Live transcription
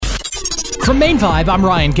From Maine Vibe, I'm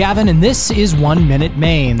Ryan Gavin, and this is 1 Minute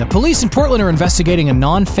Maine. The police in Portland are investigating a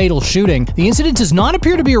non-fatal shooting. The incident does not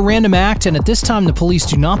appear to be a random act, and at this time, the police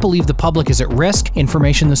do not believe the public is at risk.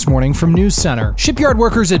 Information this morning from News Center. Shipyard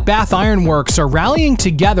workers at Bath Iron Works are rallying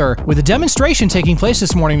together with a demonstration taking place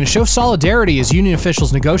this morning to show solidarity as union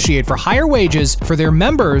officials negotiate for higher wages for their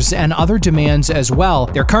members and other demands as well.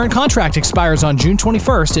 Their current contract expires on June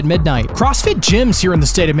 21st at midnight. CrossFit gyms here in the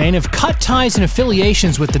state of Maine have cut ties and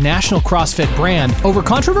affiliations with the National CrossFit brand over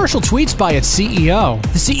controversial tweets by its CEO.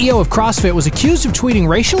 The CEO of CrossFit was accused of tweeting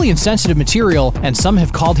racially insensitive material, and some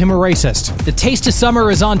have called him a racist. The Taste of Summer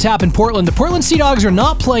is on tap in Portland. The Portland Sea Dogs are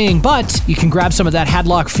not playing, but you can grab some of that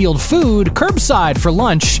Hadlock Field food curbside for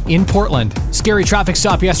lunch in Portland. Scary traffic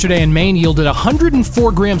stop yesterday in Maine yielded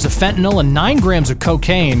 104 grams of fentanyl and 9 grams of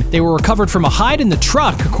cocaine. They were recovered from a hide in the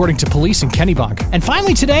truck, according to police in Kennebunk. And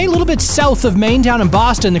finally today, a little bit south of Maine, down in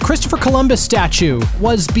Boston, the Christopher Columbus statue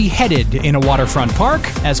was beheaded in a waterfront park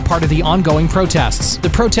as part of the ongoing protests. The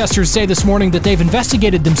protesters say this morning that they've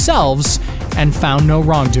investigated themselves and found no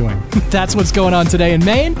wrongdoing. That's what's going on today in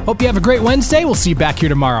Maine. Hope you have a great Wednesday. We'll see you back here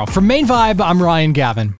tomorrow. From Maine Vibe, I'm Ryan Gavin.